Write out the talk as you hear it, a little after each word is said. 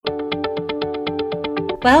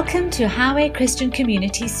Welcome to Highway Christian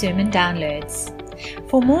Community Sermon Downloads.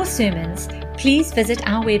 For more sermons, please visit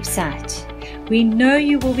our website. We know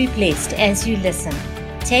you will be blessed as you listen.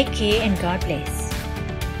 Take care and God bless.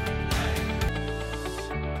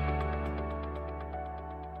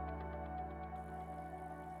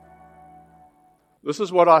 This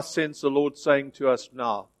is what I sense the Lord saying to us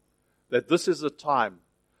now, that this is a time.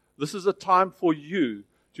 This is a time for you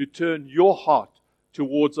to turn your heart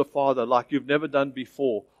towards the Father like you've never done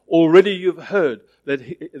before. Already you've heard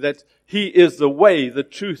that He is the way, the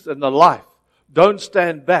truth, and the life. Don't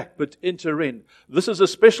stand back, but enter in. This is a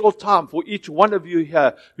special time for each one of you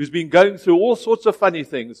here who's been going through all sorts of funny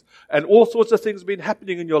things, and all sorts of things have been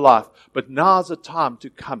happening in your life. But now's the time to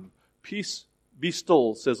come. Peace, be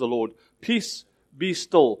still, says the Lord. Peace, be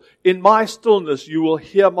still. In my stillness, you will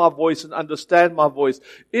hear my voice and understand my voice.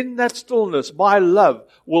 In that stillness, my love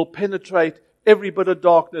will penetrate every bit of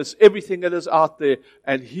darkness, everything that is out there,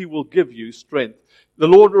 and He will give you strength. The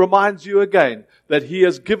Lord reminds you again that He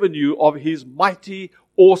has given you of His mighty,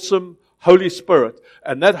 awesome Holy Spirit.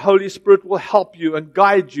 And that Holy Spirit will help you and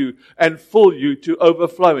guide you and fill you to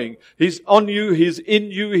overflowing. He's on you, He's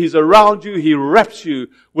in you, He's around you, He wraps you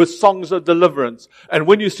with songs of deliverance. And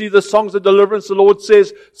when you see the songs of deliverance, the Lord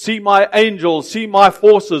says, see my angels, see my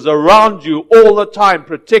forces around you all the time,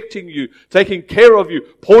 protecting you, taking care of you,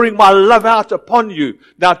 pouring my love out upon you.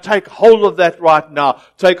 Now take hold of that right now.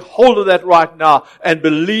 Take hold of that right now and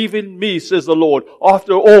believe in me, says the Lord.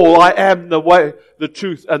 After all, I am the way, the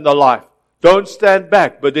truth, and the life. Don't stand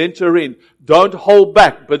back, but enter in. Don't hold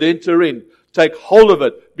back, but enter in. Take hold of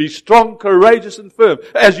it. Be strong, courageous, and firm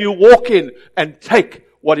as you walk in and take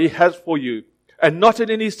what He has for you. And not in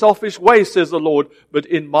any selfish way, says the Lord, but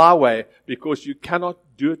in my way, because you cannot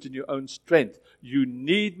do it in your own strength. You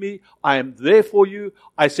need me. I am there for you.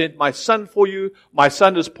 I sent my Son for you. My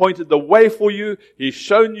Son has pointed the way for you. He's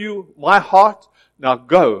shown you my heart. Now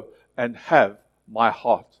go and have my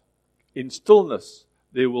heart. In stillness,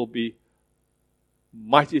 there will be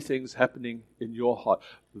mighty things happening in your heart.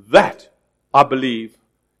 That, I believe,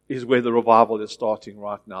 is where the revival is starting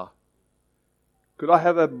right now. Could I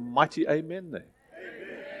have a mighty amen there?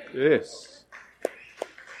 Amen. Yes.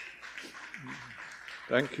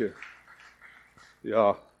 Thank you.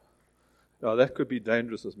 Yeah, that could be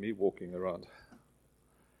dangerous as me walking around.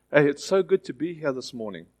 Hey, it's so good to be here this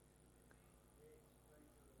morning.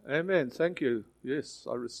 Amen. Thank you. Yes,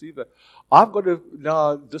 I receive it. I've got to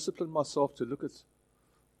now discipline myself to look at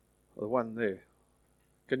the one there.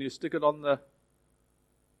 Can you stick it on the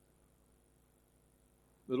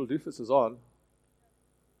little doofus is on?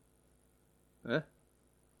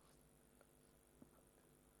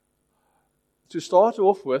 To start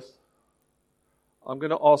off with, I'm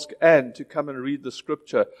going to ask Anne to come and read the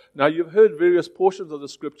scripture. Now, you've heard various portions of the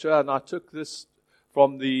scripture, and I took this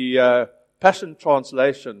from the Passion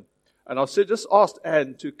Translation. And I said, just asked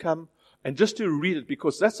Anne to come and just to read it,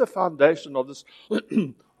 because that's the foundation of this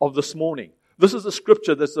of this morning. This is the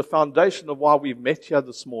scripture that's the foundation of why we've met here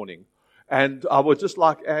this morning. And I would just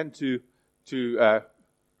like Anne to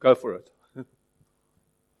go for it.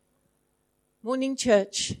 Morning,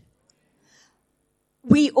 church.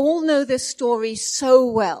 We all know this story so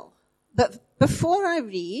well. But before I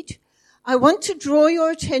read, I want to draw your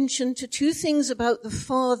attention to two things about the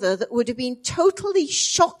Father that would have been totally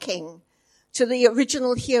shocking to the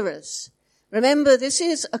original hearers. Remember, this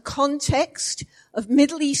is a context of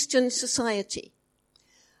Middle Eastern society.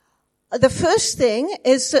 The first thing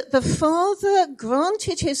is that the Father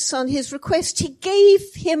granted His Son His request. He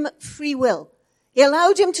gave Him free will. He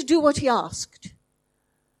allowed Him to do what He asked.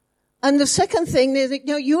 And the second thing is that,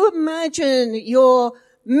 you imagine you're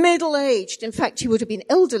middle-aged. In fact, he would have been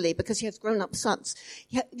elderly because he has grown-up sons.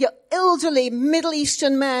 Your elderly Middle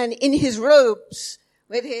Eastern man in his robes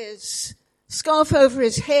with his scarf over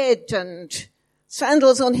his head and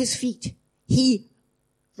sandals on his feet. He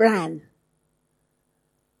ran.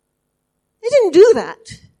 He didn't do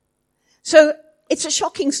that. So it's a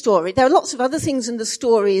shocking story. There are lots of other things in the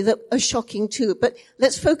story that are shocking too, but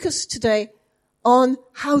let's focus today on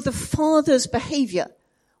how the Father's behavior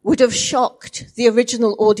would have shocked the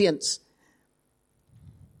original audience.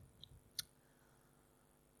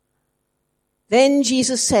 Then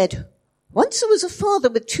Jesus said, once there was a father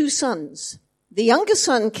with 2 sons. The younger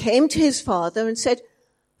son came to his father and said,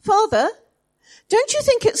 Father, don't you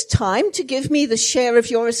think it's time to give me the share of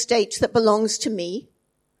your estate that belongs to me?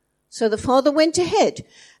 So the father went ahead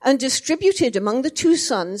and distributed among the 2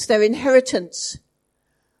 sons their inheritance.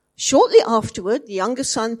 Shortly afterward, the younger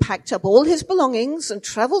son packed up all his belongings and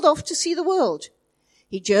traveled off to see the world.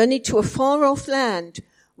 He journeyed to a far-off land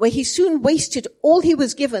where he soon wasted all he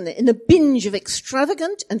was given in a binge of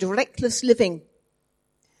extravagant and reckless living.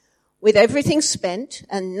 With everything spent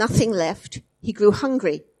and nothing left, he grew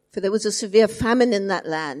hungry, for there was a severe famine in that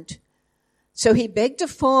land. So he begged a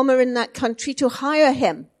farmer in that country to hire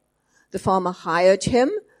him. The farmer hired him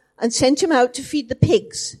and sent him out to feed the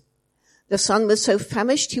pigs. The son was so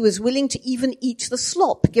famished he was willing to even eat the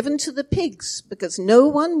slop given to the pigs, because no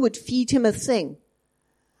one would feed him a thing.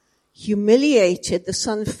 Humiliated, the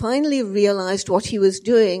son finally realized what he was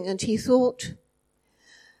doing, and he thought,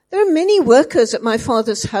 there are many workers at my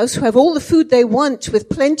father's house who have all the food they want with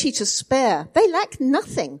plenty to spare. They lack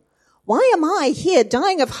nothing. Why am I here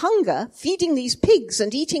dying of hunger, feeding these pigs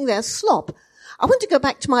and eating their slop? I want to go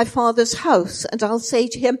back to my father's house, and I'll say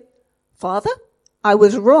to him, Father, I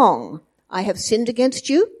was wrong. I have sinned against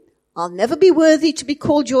you. I'll never be worthy to be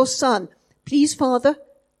called your son. Please, Father,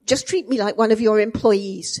 just treat me like one of your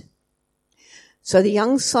employees. So the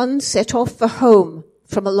young son set off for home.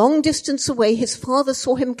 From a long distance away, his father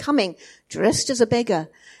saw him coming, dressed as a beggar,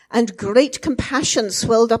 and great compassion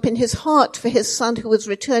swelled up in his heart for his son who was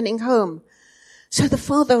returning home. So the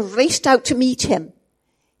father raced out to meet him.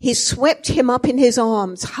 He swept him up in his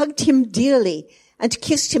arms, hugged him dearly, and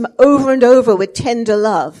kissed him over and over with tender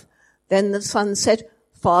love. Then the son said,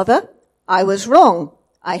 Father, I was wrong.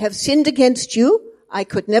 I have sinned against you. I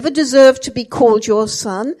could never deserve to be called your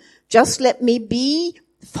son. Just let me be.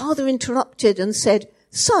 The father interrupted and said,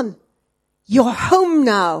 Son, you're home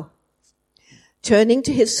now. Turning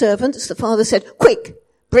to his servants, the father said, Quick,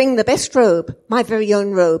 bring the best robe, my very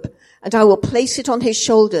own robe, and I will place it on his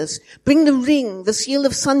shoulders. Bring the ring, the seal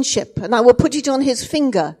of sonship, and I will put it on his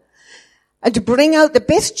finger. And bring out the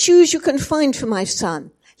best shoes you can find for my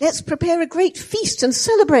son. Let's prepare a great feast and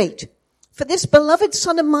celebrate. For this beloved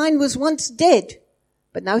son of mine was once dead,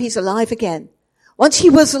 but now he's alive again. Once he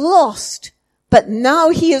was lost, but now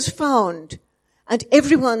he is found. And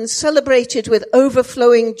everyone celebrated with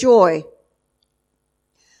overflowing joy.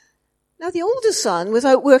 Now the older son was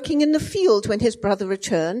out working in the field when his brother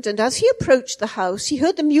returned, and as he approached the house, he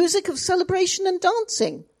heard the music of celebration and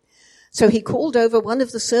dancing. So he called over one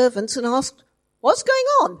of the servants and asked, What's going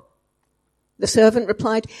on? The servant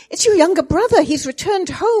replied, It's your younger brother. He's returned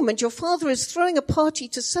home, and your father is throwing a party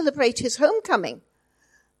to celebrate his homecoming.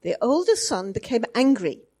 The older son became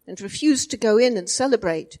angry and refused to go in and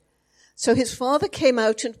celebrate. So his father came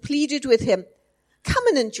out and pleaded with him, Come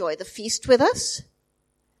and enjoy the feast with us.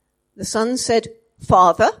 The son said,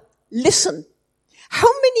 Father, listen. How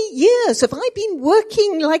many years have I been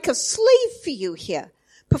working like a slave for you here,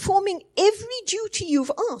 performing every duty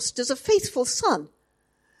you've asked as a faithful son?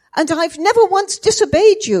 And I've never once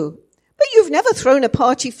disobeyed you, but you've never thrown a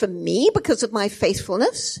party for me because of my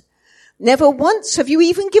faithfulness. Never once have you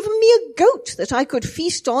even given me a goat that I could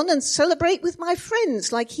feast on and celebrate with my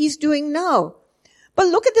friends like he's doing now. But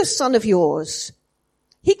look at this son of yours.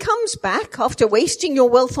 He comes back after wasting your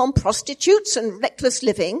wealth on prostitutes and reckless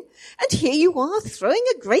living, and here you are throwing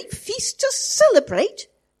a great feast to celebrate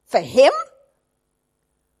for him?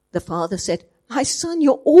 The father said, My son,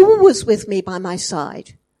 you're always with me by my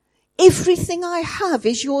side. Everything I have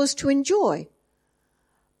is yours to enjoy.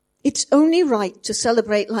 It's only right to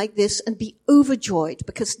celebrate like this and be overjoyed,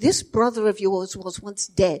 because this brother of yours was once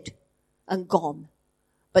dead and gone,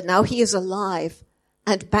 but now he is alive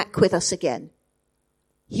and back with us again.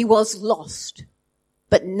 He was lost,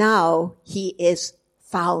 but now he is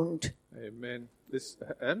found. Amen.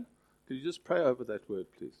 Anne, could you just pray over that word,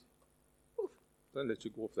 please? Don't let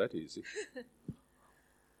you go off that easy.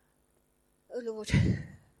 Oh, Lord.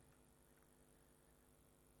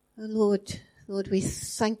 Oh, Lord, we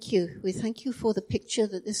thank you. We thank you for the picture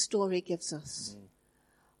that this story gives us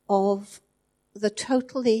of the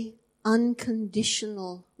totally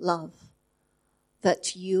unconditional love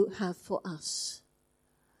that you have for us.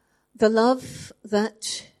 The love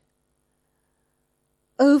that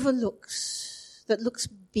overlooks, that looks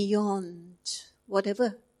beyond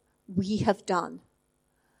whatever we have done.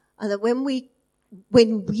 And that when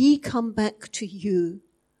we come back to you,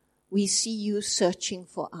 we see you searching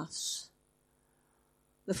for us.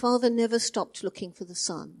 The father never stopped looking for the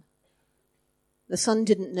son. The son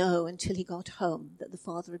didn't know until he got home that the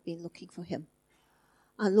father had been looking for him.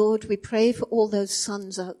 And Lord, we pray for all those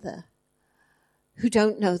sons out there who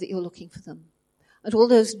don't know that you're looking for them. And all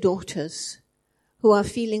those daughters who are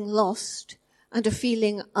feeling lost and are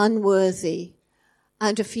feeling unworthy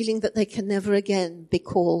and are feeling that they can never again be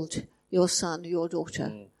called your son or your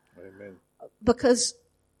daughter. Amen. Because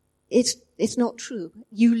it's not true.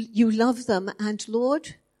 You love them, and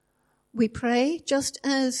Lord, we pray, just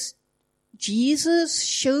as Jesus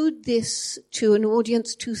showed this to an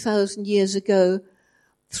audience 2,000 years ago,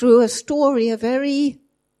 through a story, a very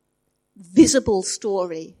visible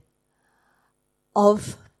story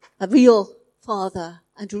of a real father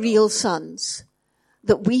and real sons,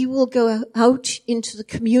 that we will go out into the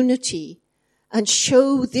community and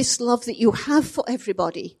show this love that you have for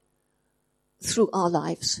everybody through our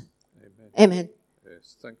lives. Amen. Amen.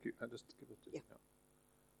 Yes, thank you. And just give it to you.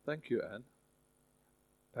 Thank you, Anne.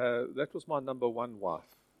 That was my number one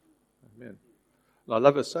wife. Amen. And I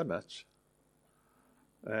love her so much.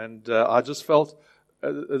 And I just felt,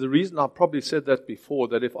 the reason I probably said that before,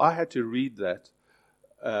 that if I had to read that,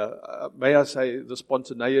 may I say, the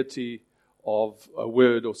spontaneity of a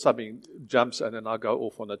word or something jumps and then I go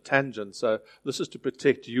off on a tangent. So this is to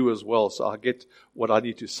protect you as well, so I get what I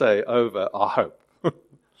need to say over, I hope.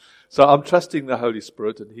 So I'm trusting the Holy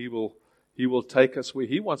Spirit, and He will take us where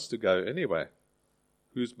He wants to go anyway.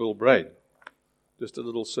 Who's Bill Brain? Just a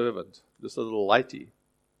little servant, just a little lighty.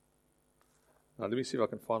 Now let me see if I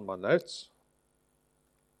can find my notes.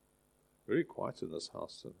 Very quiet in this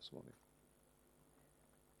house this morning.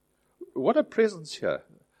 What a presence here.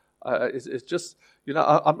 It's just,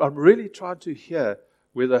 I'm really trying to hear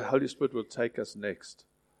where the Holy Spirit will take us next.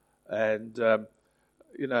 And,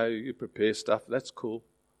 you prepare stuff, that's cool.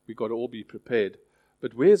 We've got to all be prepared.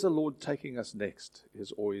 But where's the Lord taking us next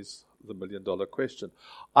is always the million-dollar question.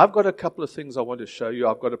 I've got a couple of things I want to show you.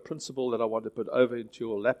 I've got a principle that I want to put over into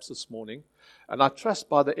your laps this morning. And I trust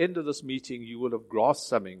by the end of this meeting you will have grasped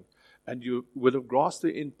something, and you will have grasped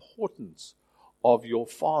the importance of your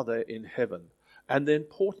Father in heaven, and the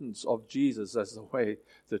importance of Jesus as the way,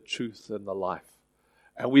 the truth, and the life.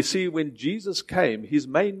 And we see when Jesus came, His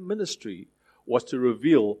main ministry was to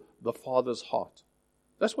reveal the Father's heart.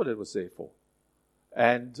 That's what it was there for.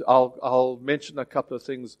 And I'll mention a couple of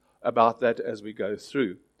things about that as we go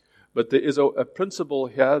through. But there is a principle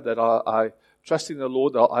here that I trusting the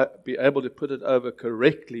Lord, I'll be able to put it over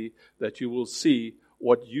correctly, that you will see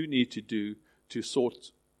what you need to do to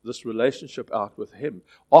sort this relationship out with Him.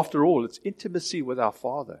 After all, it's intimacy with our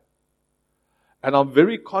Father. And I'm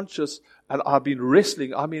very conscious, and I've been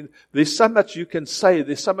wrestling. I mean, there's so much you can say,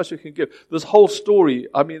 there's so much you can give. This whole story,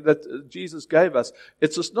 that Jesus gave us,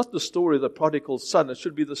 it's just not the story of the prodigal son. It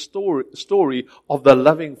should be the story of the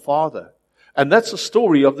loving Father. And that's the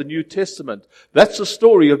story of the New Testament. That's the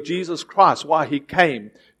story of Jesus Christ. Why He came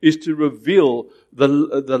is to reveal the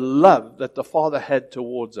love that the Father had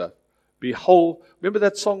towards us. Behold, remember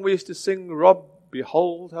that song we used to sing, Rob?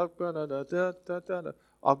 Behold, how...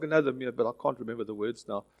 I know the minute, but I can't remember the words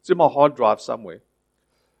now. It's in my hard drive somewhere.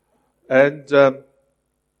 And, let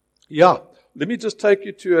me just take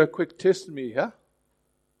you to a quick testimony here.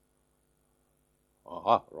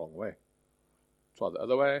 Aha, wrong way. Try the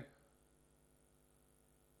other way.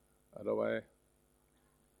 Other way.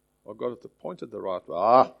 I got it pointed the right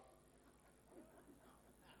way.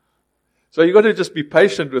 So you got to just be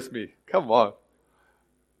patient with me. Come on.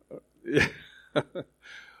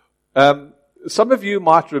 Some of you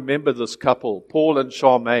might remember this couple, Paul and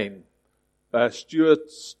Charmaine. Stuart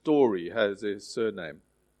Story has their surname.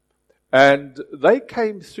 And they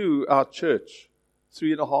came through our church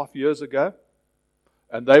 3.5 years ago.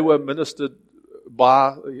 And they were ministered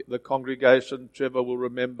by the congregation, Trevor will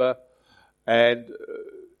remember. And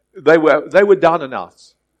they were down and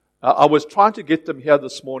out. I was trying to get them here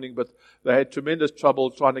this morning, but they had tremendous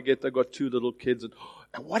trouble trying to get. They got 2 little kids, and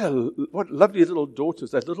what lovely little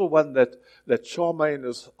daughters! That little one that Charmaine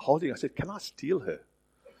is holding. I said, "Can I steal her?"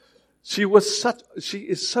 She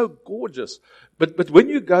is so gorgeous. But when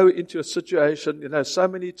you go into a situation, so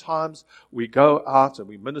many times we go out and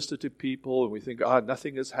we minister to people and we think,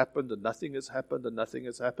 nothing has happened and nothing has happened and nothing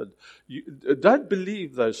has happened. You don't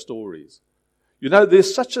believe those stories.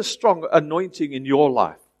 There's such a strong anointing in your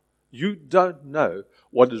life. You don't know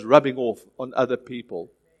what is rubbing off on other people.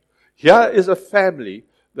 Here is a family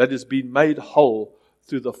that has been made whole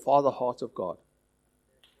through the Father heart of God.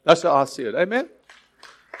 That's how I see it. Amen?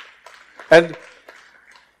 And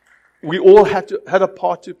we all had a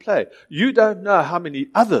part to play. You don't know how many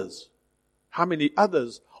others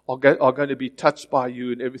are going to be touched by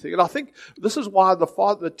you and everything. And I think this is why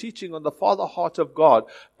the teaching on the Father heart of God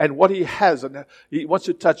and what He has, and He wants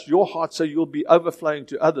to touch your heart so you'll be overflowing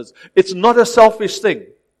to others. It's not a selfish thing.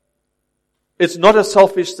 It's not a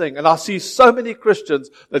selfish thing. And I see so many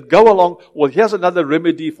Christians that go along, well, here's another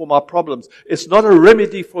remedy for my problems. It's not a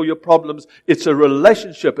remedy for your problems. It's a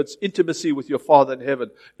relationship. It's intimacy with your Father in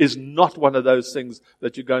heaven. It's not one of those things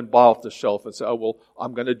that you go and buy off the shelf and say,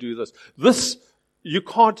 I'm going to do this. This, you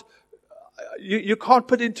can't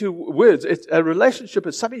put into words. It's a relationship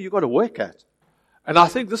is something you've got to work at. And I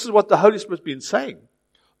think this is what the Holy Spirit's been saying.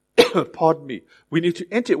 pardon me, we need to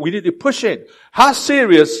enter, we need to push in. How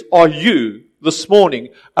serious are you this morning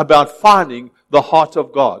about finding the heart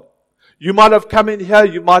of God? You might have come in here,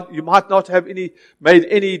 you might not have made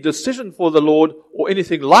any decision for the Lord or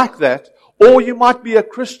anything like that, or you might be a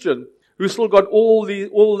Christian who's still got all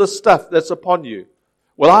the stuff that's upon you.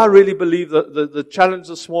 Well, I really believe that the challenge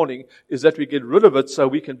this morning is that we get rid of it so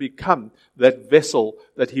we can become that vessel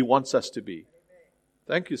that He wants us to be.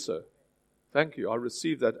 Thank you, sir. Thank you. I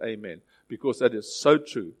receive that amen, because that is so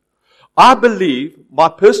true. I believe, my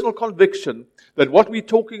personal conviction, that what we're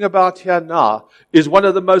talking about here now is one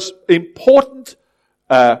of the most important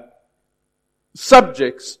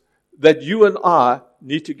subjects that you and I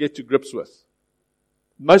need to get to grips with.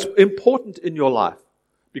 Most important in your life.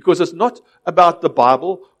 Because it's not about the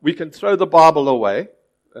Bible. We can throw the Bible away.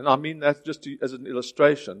 And I mean that just as an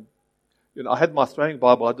illustration. I had my throwing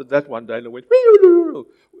Bible. I did that one day and it went,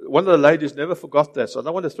 one of the ladies never forgot that. So I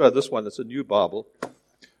don't want to throw this one. It's a new Bible.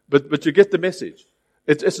 But you get the message.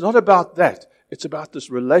 It's not about that. It's about this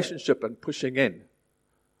relationship and pushing in.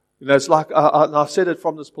 It's like, and I've said it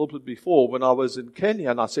from this pulpit before, when I was in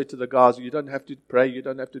Kenya, and I said to the guys, you don't have to pray, you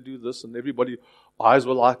don't have to do this, and everybody, eyes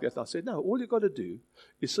were like that. And I said, no, all you got to do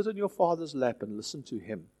is sit in your Father's lap and listen to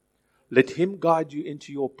Him. Let Him guide you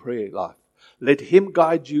into your prayer life. Let Him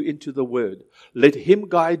guide you into the Word. Let Him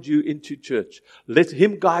guide you into church. Let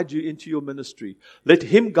Him guide you into your ministry. Let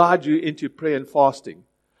Him guide you into prayer and fasting.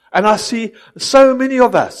 And I see so many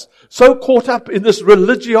of us so caught up in this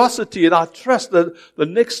religiosity, and I trust that the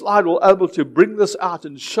next slide will be able to bring this out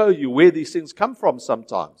and show you where these things come from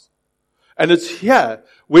sometimes. And it's here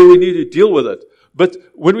where we need to deal with it. But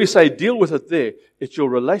when we say deal with it there, it's your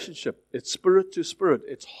relationship. It's spirit to spirit.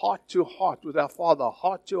 It's heart to heart with our Father,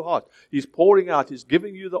 heart to heart. He's pouring out. He's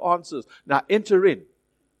giving you the answers. Now enter in.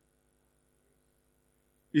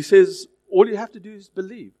 He says, all you have to do is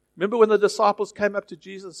believe. Remember when the disciples came up to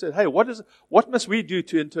Jesus and said, hey, what must we do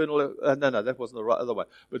to eternal... no, that wasn't the right other way.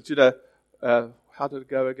 But how did it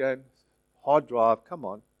go again? Hard drive, come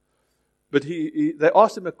on. But they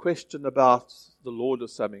asked him a question about the Lord or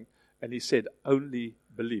something, and he said, only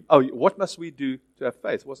believe. Oh, what must we do to have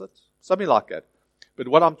faith? Was it? Something like that. But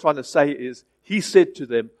what I'm trying to say is, he said to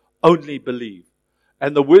them, only believe.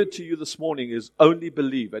 And the word to you this morning is only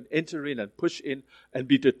believe and enter in and push in and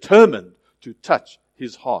be determined to touch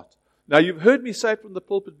His heart. Now, you've heard me say it from the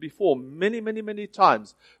pulpit before many, many, many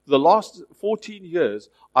times. For the last 14 years,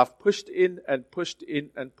 I've pushed in and pushed in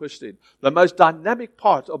and pushed in. The most dynamic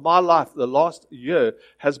part of my life the last year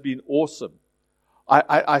has been awesome.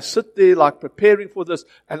 I sit there like preparing for this,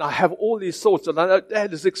 and I have all these thoughts, and I know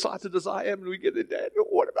Dad, as excited as I am, and we get it, Dad,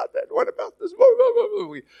 what about that? What about this?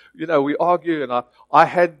 We argue, and I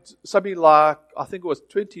had something like, I think it was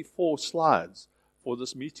 24 slides for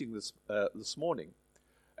this meeting this morning.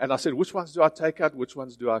 And I said, which ones do I take out? Which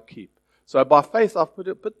ones do I keep? So by faith, I've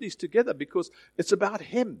put these together because it's about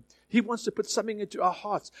Him. He wants to put something into our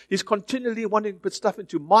hearts. He's continually wanting to put stuff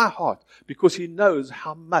into my heart because He knows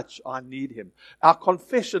how much I need Him. Our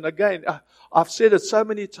confession, again, I've said it so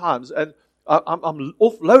many times, and I'm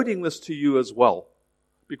offloading this to you as well.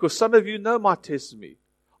 Because some of you know my testimony.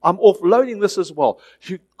 I'm offloading this as well.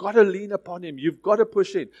 You've got to lean upon Him. You've got to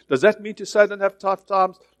push in. Does that mean to say I don't have tough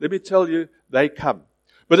times? Let me tell you, they come.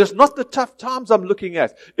 But it's not the tough times I'm looking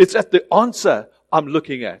at. It's at the answer I'm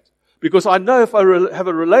looking at. Because I know if I have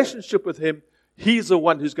a relationship with Him, He's the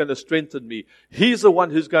one who's going to strengthen me. He's the one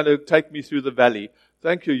who's going to take me through the valley.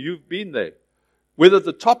 Thank you. You've been there. Whether at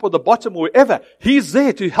the top or the bottom or wherever, He's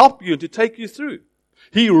there to help you and to take you through.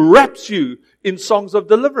 He wraps you in songs of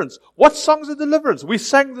deliverance. What songs of deliverance? We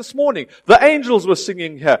sang this morning. The angels were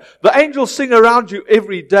singing here. The angels sing around you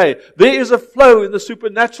every day. There is a flow in the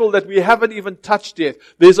supernatural that we haven't even touched yet.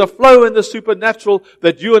 There's a flow in the supernatural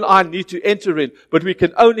that you and I need to enter in. But we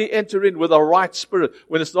can only enter in with a right spirit.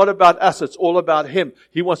 When it's not about us, it's all about Him.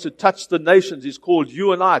 He wants to touch the nations. He's called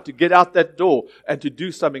you and I to get out that door and to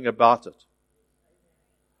do something about it.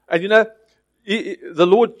 And the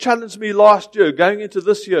Lord challenged me last year, going into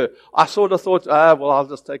this year. I sort of thought, I'll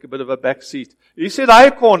just take a bit of a back seat. He said,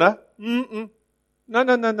 hey, corner. No,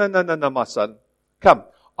 my son. Come,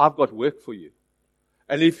 I've got work for you.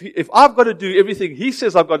 And if I've got to do everything He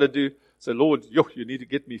says I've got to do, say, Lord, you need to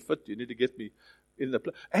get me fit. You need to get me in the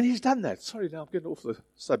place. And He's done that. Sorry, now I'm getting off the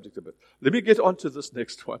subject a bit. Let me get on to this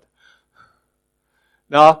next one.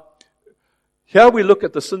 Now, here we look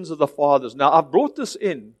at the sins of the fathers. Now, I've brought this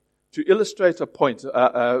in to illustrate a point.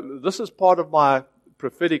 This is part of my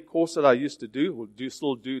prophetic course that I used to do, or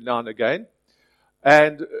still do now and again.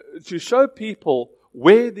 And to show people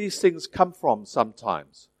where these things come from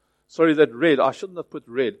sometimes. Sorry, that red. I shouldn't have put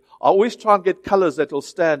red. I always try and get colors that will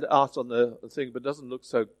stand out on the thing, but it doesn't look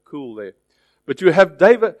so cool there. But you have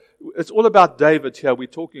David. It's all about David here we're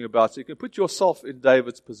talking about. So you can put yourself in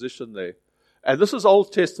David's position there. And this is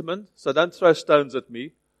Old Testament, so don't throw stones at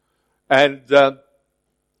me. And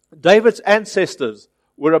David's ancestors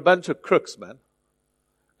were a bunch of crooks, man.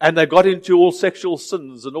 And they got into all sexual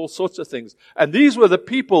sins and all sorts of things. And these were the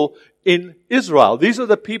people in Israel. These are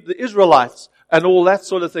the people, the Israelites, and all that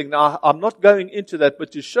sort of thing. Now, I'm not going into that,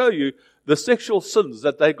 but to show you the sexual sins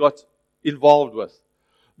that they got involved with.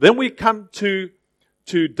 Then we come to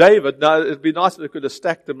David. Now, it'd be nice if they could have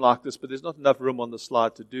stacked them like this, but there's not enough room on the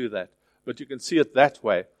slide to do that. But you can see it that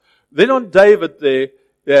way. Then on David there,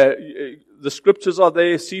 the scriptures are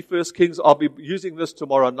there. See 1 Kings. I'll be using this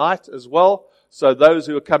tomorrow night as well. So those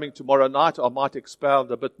who are coming tomorrow night, I might expound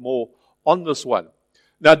a bit more on this one.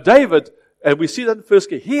 Now David, and we see that in 1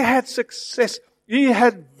 Kings, he had success. He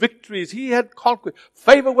had victories. He had conquest.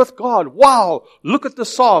 Favor with God. Wow. Look at the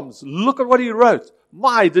Psalms. Look at what he wrote.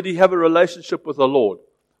 My, did he have a relationship with the Lord.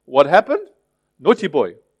 What happened? Naughty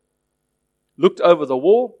boy. Looked over the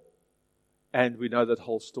wall, and we know that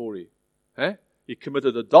whole story. He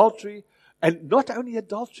committed adultery, and not only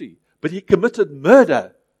adultery, but he committed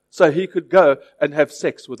murder so he could go and have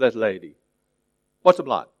sex with that lady. Bottom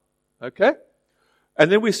line. Okay?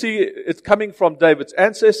 And then we see it's coming from David's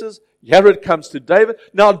ancestors. Jared comes to David.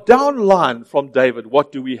 Now, down line from David,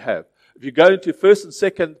 what do we have? If you go into 1st and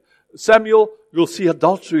 2nd Samuel, you'll see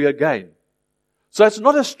adultery again. So it's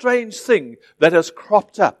not a strange thing that has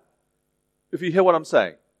cropped up. If you hear what I'm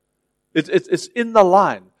saying. It's in the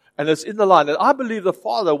line. And it's in the line. And I believe the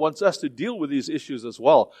Father wants us to deal with these issues as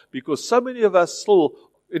well. Because so many of us still...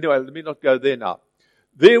 Anyway, let me not go there now.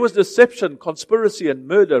 There was deception, conspiracy, and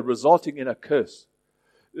murder resulting in a curse.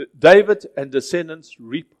 David and descendants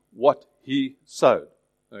reap what he sowed.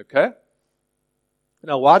 Okay?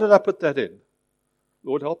 Now, why did I put that in?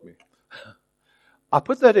 Lord, help me. I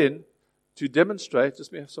put that in to demonstrate,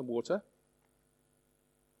 just let me have some water,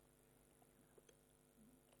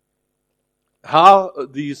 how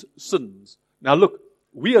these sins. Now look,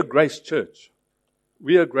 we are Grace Church.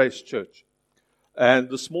 We are Grace Church. And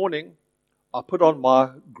this morning, I put on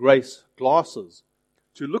my grace glasses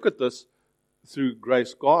to look at this through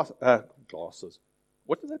grace glasses.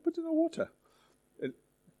 What did they put in the water?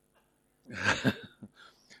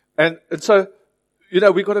 And so,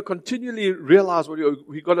 we've got to continually realize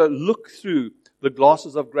we've got to look through the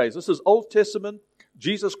glasses of grace. This is Old Testament.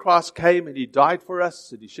 Jesus Christ came and He died for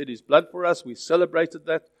us and He shed His blood for us. We celebrated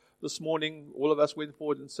that this morning. All of us went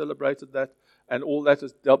forward and celebrated that. And all that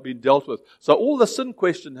has been dealt with. So all the sin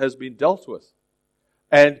question has been dealt with.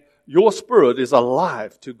 And your spirit is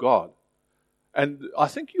alive to God. And I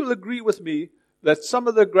think you'll agree with me that some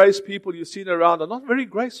of the grace people you've seen around are not very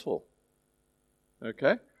graceful.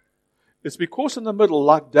 Okay? It's because in the middle,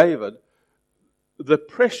 like David, the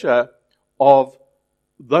pressure of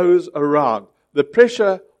those around, the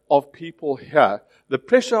pressure of people here, the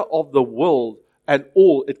pressure of the world and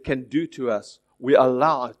all it can do to us, we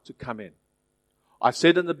allow it to come in. I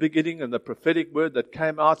said in the beginning, and the prophetic word that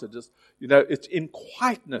came out, it's in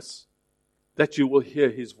quietness that you will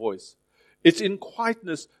hear His voice. It's in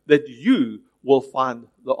quietness that you will find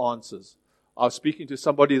the answers. I was speaking to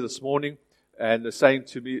somebody this morning, and they said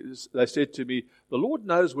to me, the Lord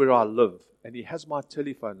knows where I live, and He has my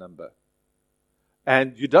telephone number.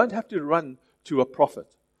 And you don't have to run to a prophet.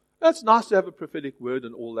 It's nice to have a prophetic word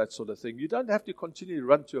and all that sort of thing. You don't have to continually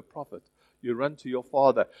run to a prophet. You run to your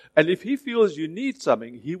Father. And if He feels you need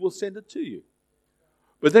something, He will send it to you.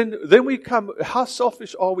 But then we come, how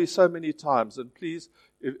selfish are we so many times? And please,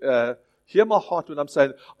 hear my heart when I'm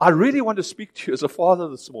saying, I really want to speak to you as a father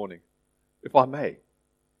this morning, if I may.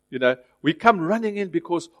 We come running in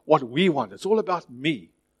because what we want, it's all about me.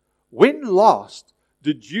 When last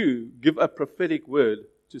did you give a prophetic word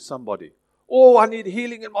to somebody? Oh, I need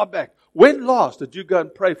healing in my back. When last did you go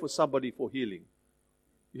and pray for somebody for healing?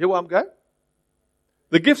 You hear where I'm going?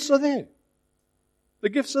 The gifts are there. The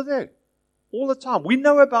gifts are there. All the time. We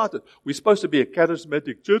know about it. We're supposed to be a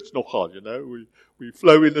charismatic church, nogal, We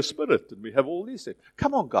flow in the Spirit and we have all these things.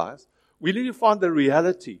 Come on, guys. We need to find the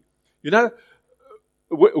reality.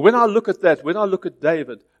 When I look at that, when I look at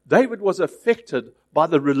David was affected by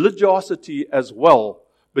the religiosity as well,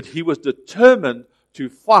 but he was determined to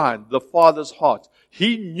find the Father's heart.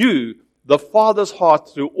 He knew the Father's heart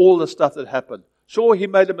through all the stuff that happened. Sure, he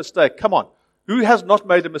made a mistake. Come on. Who has not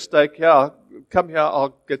made a mistake here? Come here,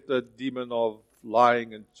 I'll get the demon of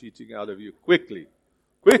lying and cheating out of you. Quickly.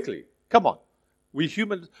 Come on. We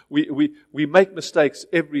humans, we make mistakes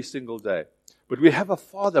every single day. But we have a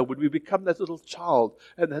Father. When we become that little child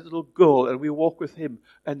and that little girl and we walk with Him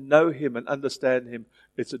and know Him and understand Him,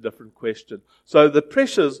 it's a different question. So the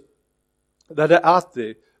pressures that are out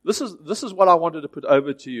there, this is what I wanted to put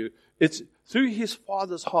over to you. It's through His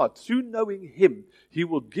Father's heart, through knowing Him, He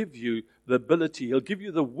will give you the ability, He'll give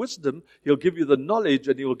you the wisdom, He'll give you the knowledge,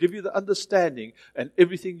 and He will give you the understanding and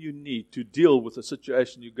everything you need to deal with the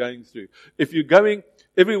situation you're going through. If you're going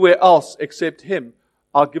everywhere else except Him,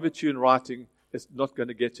 I'll give it to you in writing. It's not going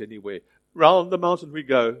to get anywhere. Round the mountain we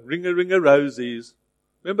go. Ring-a-ring-a-rosies.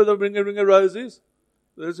 Remember the ring-a-ring-a-rosies?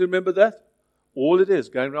 Those who remember that? All it is,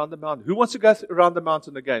 going around the mountain. Who wants to go around the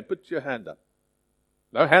mountain again? Put your hand up.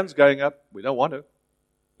 No hands going up. We don't want to.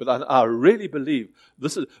 But I really believe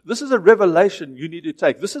this is a revelation you need to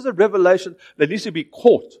take. This is a revelation that needs to be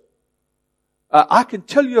caught. I can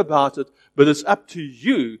tell you about it, but it's up to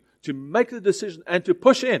you to make the decision and to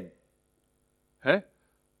push in. Okay?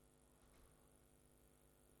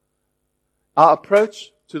 Our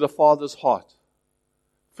approach to the Father's heart.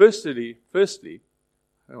 Firstly,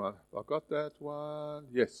 hang on, I got that one.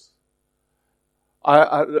 Yes.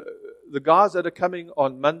 The guys that are coming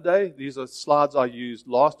on Monday, these are slides I used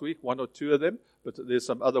last week, one or two of them, but there's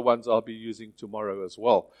some other ones I'll be using tomorrow as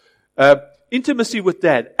well. Intimacy with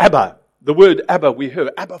Dad, Abba. The word Abba, we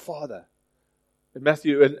heard, Abba Father. In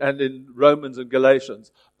Matthew and in Romans and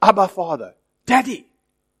Galatians. Abba Father. Daddy.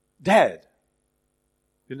 Dad.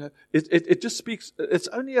 You know, it just speaks, it's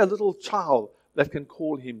only a little child that can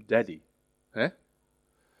call Him Daddy. Eh?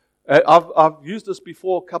 I've used this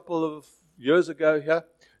before a couple of years ago here.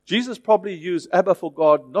 Jesus probably used Abba for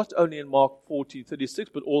God not only in Mark 14:36,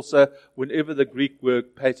 but also whenever the Greek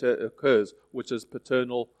word pater occurs, which is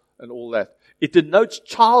paternal and all that. It denotes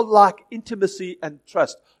childlike intimacy and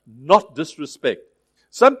trust, not disrespect.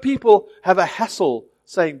 Some people have a hassle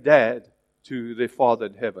saying Dad to their Father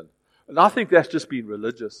in heaven. And I think that's just being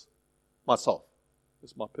religious myself.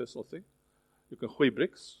 It's my personal thing. You can gooi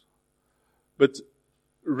bricks. But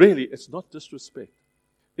really, it's not disrespect.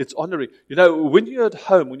 It's honoring. You know, when you're at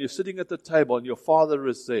home, when you're sitting at the table and your father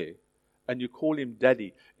is there and you call him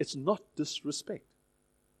Daddy, it's not disrespect.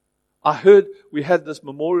 I heard we had this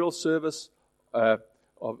memorial service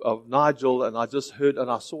of Nigel, and I just heard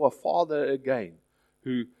and I saw a father again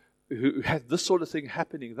who had this sort of thing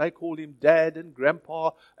happening. They called him Dad and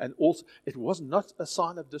Grandpa, and also it was not a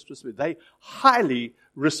sign of disrespect. They highly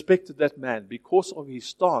respected that man because of his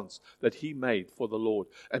stance that he made for the Lord.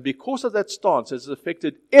 And because of that stance, it has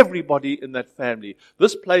affected everybody in that family.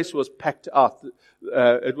 This place was packed out.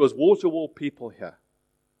 It was wall-to-wall people here.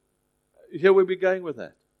 Here where we're going with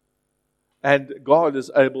that. And God is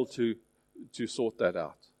able to sort that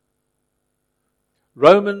out.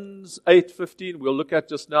 Romans 8:15, we'll look at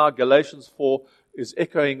just now. Galatians 4 is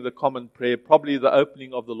echoing the common prayer, probably the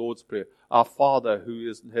opening of the Lord's Prayer. Our Father who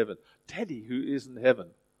is in heaven. Daddy who is in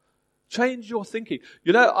heaven. Change your thinking.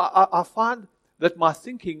 You know, I find that my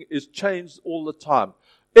thinking is changed all the time.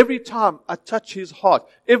 Every time I touch His heart,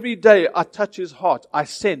 every day I touch His heart, I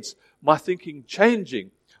sense my thinking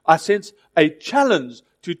changing. I sense a challenge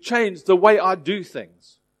to change the way I do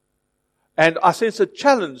things. And I sense a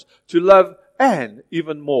challenge to love Anne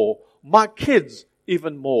even more, my kids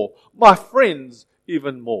even more, my friends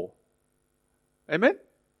even more. Amen?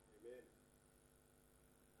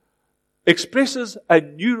 Expresses a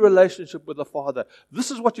new relationship with the Father.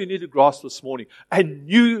 This is what you need to grasp this morning. A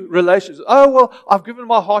new relationship. Oh, well, I've given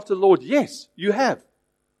my heart to the Lord. Yes, you have.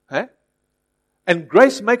 Huh? And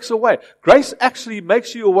grace makes a way. Grace actually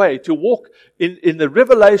makes you a way to walk in the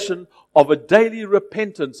revelation of a daily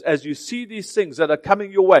repentance as you see these things that are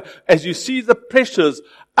coming your way. As you see the pressures,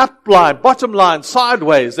 up line, bottom line,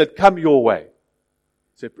 sideways that come your way.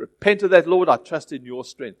 Say, repent of that, Lord, I trust in your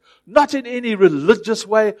strength. Not in any religious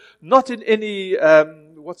way, not in any,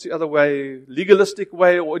 legalistic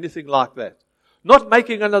way or anything like that. Not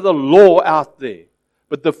making another law out there,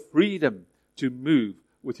 but the freedom to move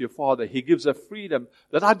with your Father. He gives a freedom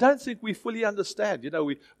that I don't think we fully understand. You know,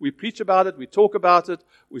 we preach about it, we talk about it,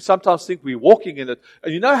 we sometimes think we're walking in it.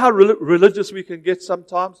 And you know how religious we can get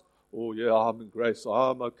sometimes? Oh yeah, I'm in grace,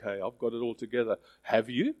 I'm okay, I've got it all together.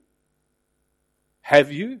 Have you?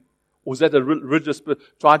 Have you? Or is that a religious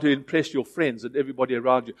trying to impress your friends and everybody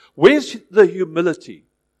around you? Where's the humility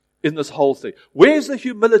in this whole thing? Where's the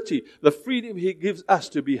humility, the freedom He gives us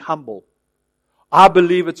to be humble? I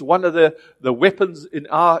believe it's one of the weapons in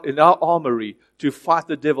our armory to fight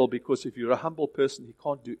the devil, because if you're a humble person, he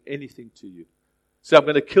can't do anything to you. So I'm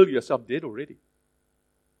going to kill you. So I'm dead already.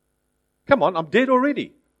 Come on, I'm dead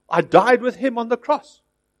already. I died with Him on the cross.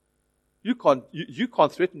 You can't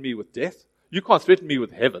threaten me with death. You can't threaten me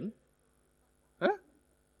with heaven. Huh?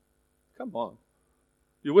 Come on.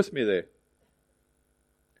 You with me there?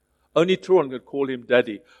 Only Tron could call him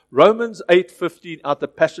daddy. Romans 8:15 out the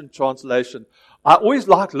Passion Translation. I always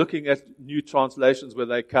like looking at new translations when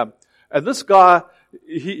they come. And this guy,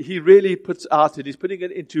 he really puts out it. He's putting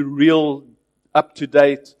it into real,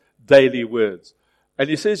 up-to-date, daily words. And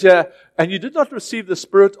he says here, and you did not receive the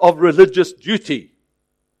spirit of religious duty.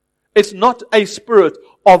 It's not a spirit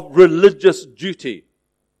of religious duty.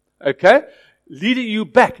 Okay? Leading you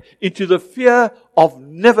back into the fear of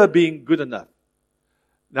never being good enough.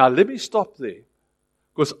 Now let me stop there.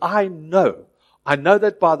 Because I know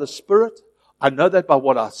that by the Spirit, I know that by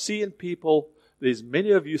what I see in people, there's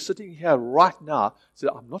many of you sitting here right now say,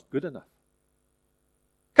 I'm not good enough.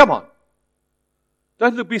 Come on.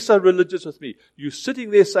 Don't be so religious with me. You're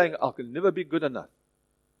sitting there saying, I can never be good enough.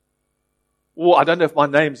 Or I don't know if my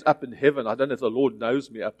name's up in heaven. I don't know if the Lord knows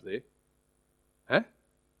me up there. Huh?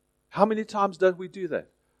 How many times don't we do that?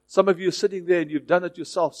 Some of you are sitting there and you've done it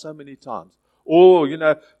yourself so many times. Oh,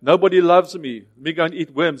 nobody loves me. Let me go and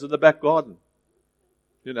eat worms in the back garden.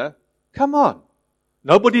 Come on.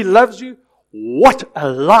 Nobody loves you? What a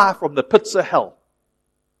lie from the pits of hell.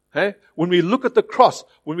 Hey? When we look at the cross,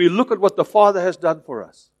 when we look at what the Father has done for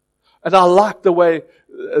us. And I like the way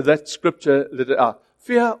that scripture let it out.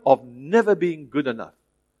 Fear of never being good enough.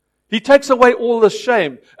 He takes away all the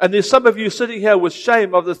shame. And there's some of you sitting here with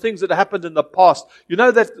shame of the things that happened in the past. You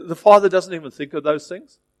know that the Father doesn't even think of those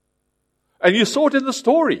things? And you saw it in the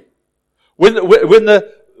story. When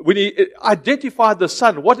he identified the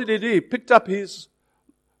Son, what did he do? He picked up his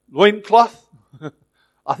loincloth,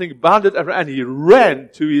 I think bound it around, and he ran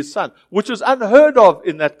to his Son, which was unheard of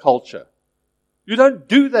in that culture. You don't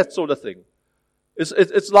do that sort of thing.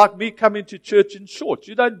 It's like me coming to church in shorts.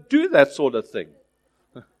 You don't do that sort of thing.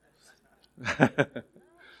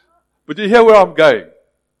 But you hear where I'm going.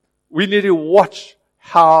 We need to watch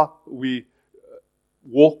how we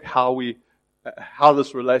walk, how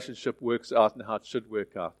this relationship works out and how it should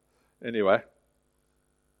work out. Anyway.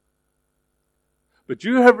 But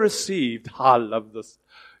you have received, I love this,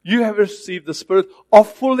 you have received the spirit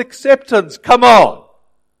of full acceptance. Come on.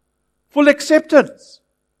 Full acceptance.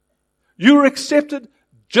 You're accepted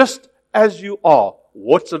just as you are,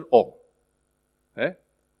 warts and all. Eh?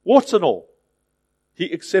 Warts and all.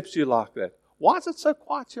 He accepts you like that. Why is it so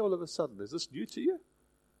quiet here all of a sudden? Is this new to you?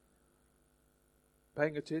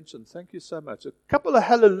 Paying attention. Thank you so much. A couple of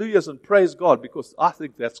hallelujahs and praise God, because I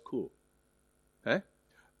think that's cool. Eh?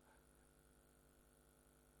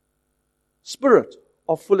 Spirit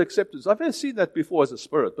of full acceptance. I've never seen that before as a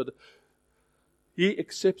spirit, but He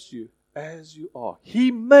accepts you as you are. He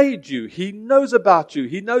made you. He knows about you.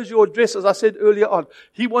 He knows your address, as I said earlier on.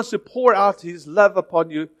 He wants to pour out His love upon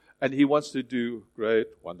you, and He wants to do great,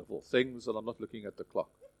 wonderful things, and I'm not looking at the clock.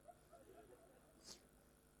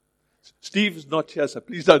 Steve's not here, so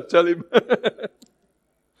please don't tell him.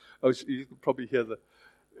 Oh, you can probably hear the...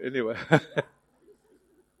 Anyway.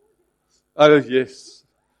 Oh, yes.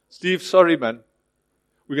 Steve, sorry, man.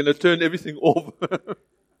 We're going to turn everything off.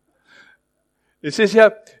 It says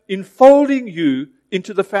here, enfolding you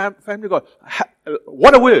into the family of God.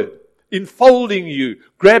 What a word. Enfolding you,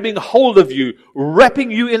 grabbing hold of you,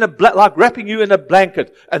 wrapping you in a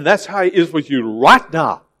blanket. And that's how He is with you right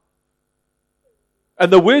now.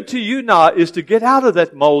 And the word to you now is to get out of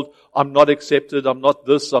that mold. I'm not accepted. I'm not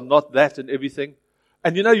this. I'm not that and everything.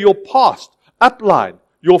 And your past, upline,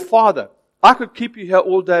 your father. I could keep you here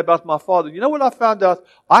all day about my father. You know what I found out?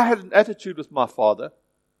 I had an attitude with my father.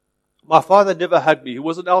 My father never hugged me. He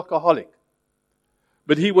was an alcoholic.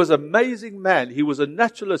 But he was an amazing man. He was a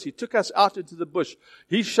naturalist. He took us out into the bush.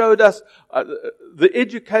 He showed us the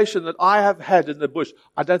education that I have had in the bush.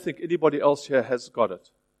 I don't think anybody else here has got it.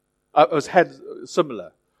 Has had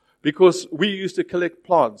similar. Because we used to collect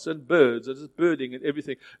plants and birds and birding and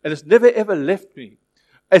everything. And it's never ever left me.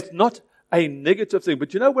 It's not a negative thing.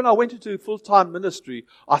 But when I went into full-time ministry,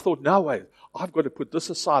 I thought, no way, I've got to put this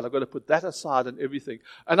aside. I've got to put that aside and everything.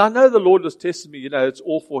 And I know the Lord was testing me, it's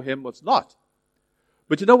all for Him, it's not.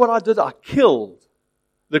 But you know what I did? I killed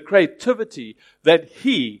the creativity that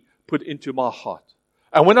He put into my heart.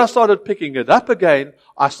 And when I started picking it up again,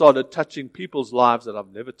 I started touching people's lives that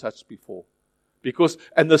I've never touched before.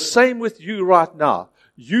 And the same with you right now.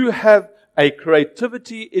 You have a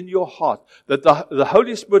creativity in your heart that the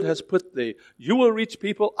Holy Spirit has put there. You will reach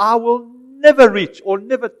people I will never reach or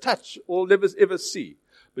never touch or never ever see.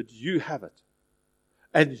 But you have it.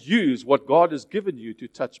 And use what God has given you to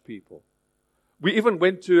touch people. We even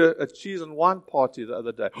went to a cheese and wine party the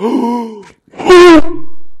other day. Oh,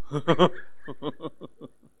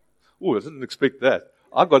 I didn't expect that.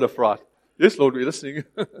 I got a fright. Yes, Lord, we're listening.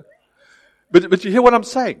 But you hear what I'm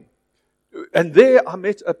saying? And there I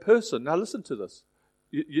met a person. Now listen to this.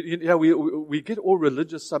 You know, we get all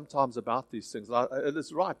religious sometimes about these things.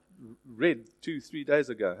 It's right, read 2-3 days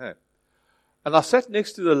ago. Hey? And I sat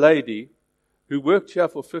next to the lady who worked here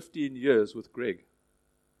for 15 years with Greg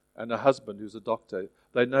and her husband who's a doctor.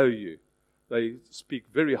 They know you. They speak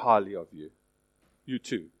very highly of you. You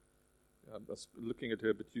too. I'm just looking at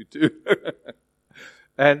her, but you too.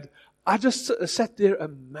 And I just sat there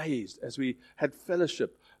amazed as we had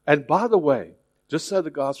fellowship. And by the way, just so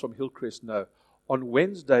the guys from Hillcrest know, on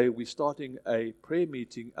Wednesday we're starting a prayer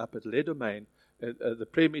meeting up at Les Domaines. The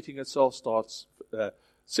prayer meeting itself starts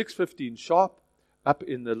 6:15 sharp up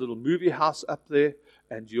in the little movie house up there.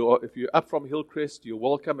 And if you're up from Hillcrest, you're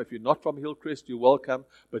welcome. If you're not from Hillcrest, you're welcome.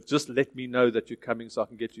 But just let me know that you're coming so I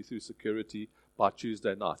can get you through security by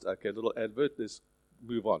Tuesday night. Okay, little advert. Let's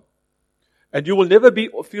move on. And you will never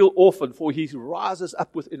feel orphaned, for he rises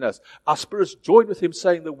up within us. Our spirits join with him,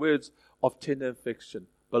 saying the words of tender affection.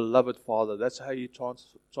 Beloved Father. That's how he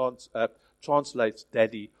translates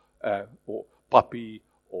daddy or papi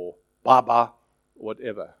or baba,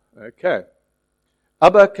 whatever. Okay.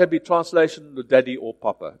 Abba can be translation to daddy or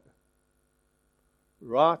papa.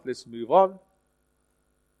 Right, let's move on.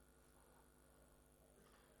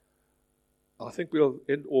 I think we'll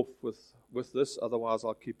end off with this, otherwise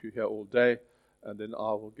I'll keep you here all day, and then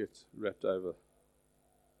I will get wrapped over.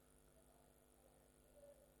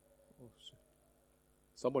 Oh, shit.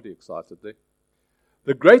 Somebody excited there.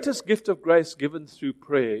 The greatest gift of grace given through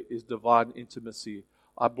prayer is divine intimacy.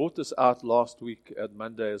 I brought this out last week at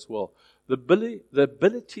Monday as well. The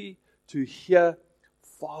ability to hear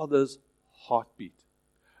Father's heartbeat.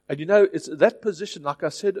 And you know, it's that position, like I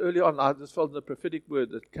said earlier on, I just felt in the prophetic word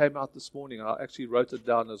that came out this morning. I actually wrote it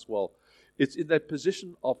down as well. It's in that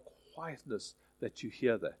position of quietness that you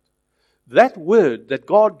hear that. That word that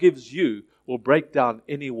God gives you will break down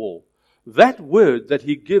any wall. That word that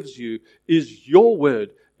He gives you is your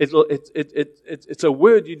word. It's a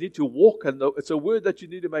word you need to walk in. It's a word that you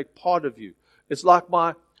need to make part of you. It's like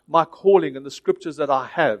my calling and the scriptures that I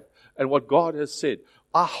have and what God has said.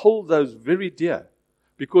 I hold those very dear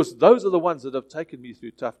because those are the ones that have taken me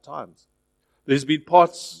through tough times. There's been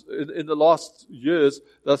parts in the last years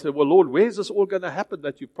that I said, well, Lord, where's this all going to happen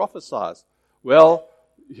that you prophesied? Well,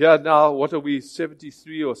 here now, what are we,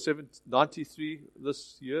 73 or 93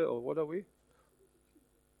 this year, or what are we?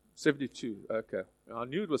 72, okay. I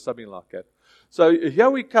knew it was something like that. So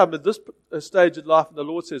here we come at this stage in life, and the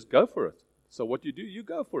Lord says, go for it. So what you do, you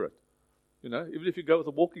go for it. You know, even if you go with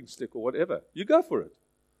a walking stick or whatever, you go for it.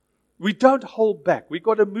 We don't hold back. We've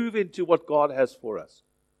got to move into what God has for us.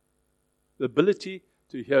 The ability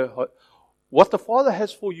to hear what the Father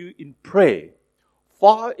has for you in prayer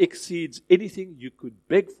far exceeds anything you could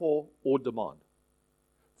beg for or demand.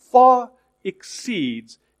 Far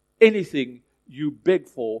exceeds anything you beg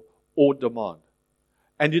for or demand.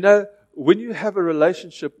 And you know, when you have a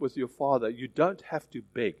relationship with your Father, you don't have to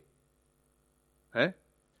beg.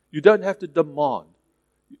 You don't have to demand.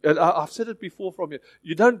 And I've said it before from here.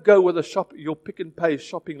 You don't go with your pick and pay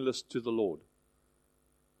shopping list to the Lord.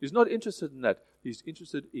 He's not interested in that. He's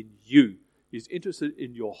interested in you. He's interested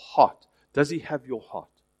in your heart. Does He have your heart?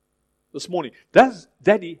 This morning, does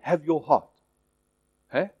Daddy have your heart?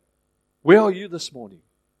 Where are you this morning?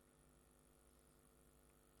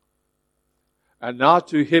 And now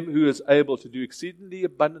to Him who is able to do exceedingly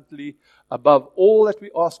abundantly above all that we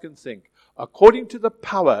ask and think, according to the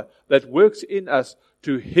power that works in us,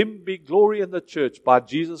 to Him be glory in the church by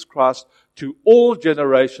Jesus Christ to all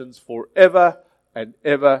generations forever and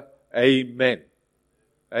ever. Amen.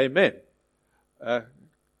 Amen.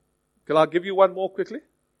 Can I give you one more quickly?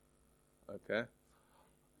 Okay.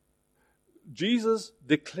 Jesus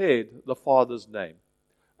declared the Father's name.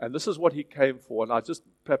 And this is what He came for. And I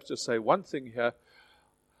perhaps just say one thing here.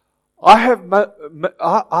 I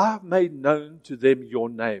have made known to them your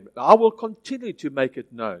name. I will continue to make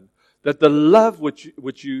it known, that the love which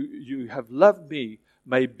you have loved me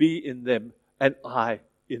may be in them and I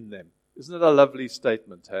in them. Isn't it a lovely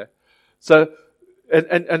statement? So,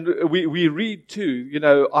 and we read too, you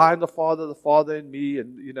know, I and the Father in me,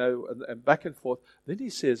 and you know, and back and forth. Then He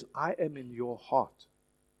says, I am in your heart.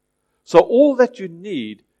 So all that you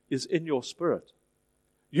need is in your spirit.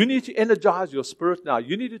 You need to energize your spirit now.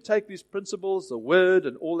 You need to take these principles, the word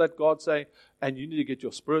and all that God's saying, and you need to get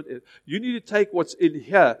your spirit in. You need to take what's in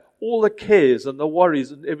here, all the cares and the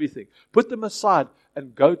worries and everything. Put them aside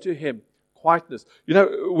and go to Him. Quietness. You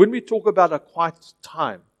know, when we talk about a quiet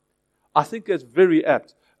time, I think that's very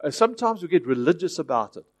apt. Sometimes we get religious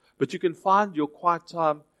about it, but you can find your quiet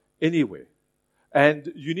time anywhere.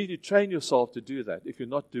 And you need to train yourself to do that if you're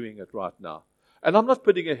not doing it right now. And I'm not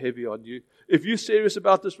putting a heavy on you. If you're serious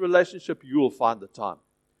about this relationship, you will find the time.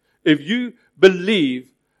 If you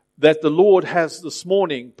believe that the Lord has this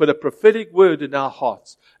morning put a prophetic word in our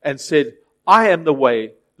hearts and said, I am the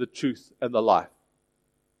way, the truth, and the life.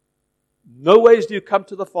 No ways do you come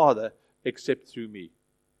to the Father except through me.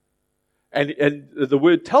 And the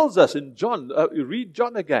word tells us in John, read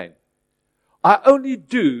John again. I only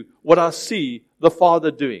do what I see the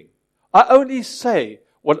Father doing. I only say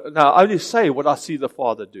what I see the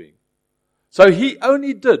Father doing. So He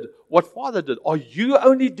only did what Father did. Are you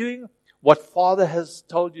only doing what Father has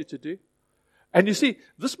told you to do? And you see,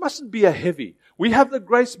 this mustn't be a heavy. We have the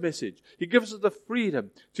grace message. He gives us the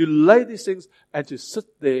freedom to lay these things and to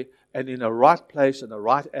sit there and in a right place and a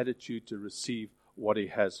right attitude to receive what He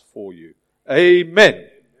has for you. Amen.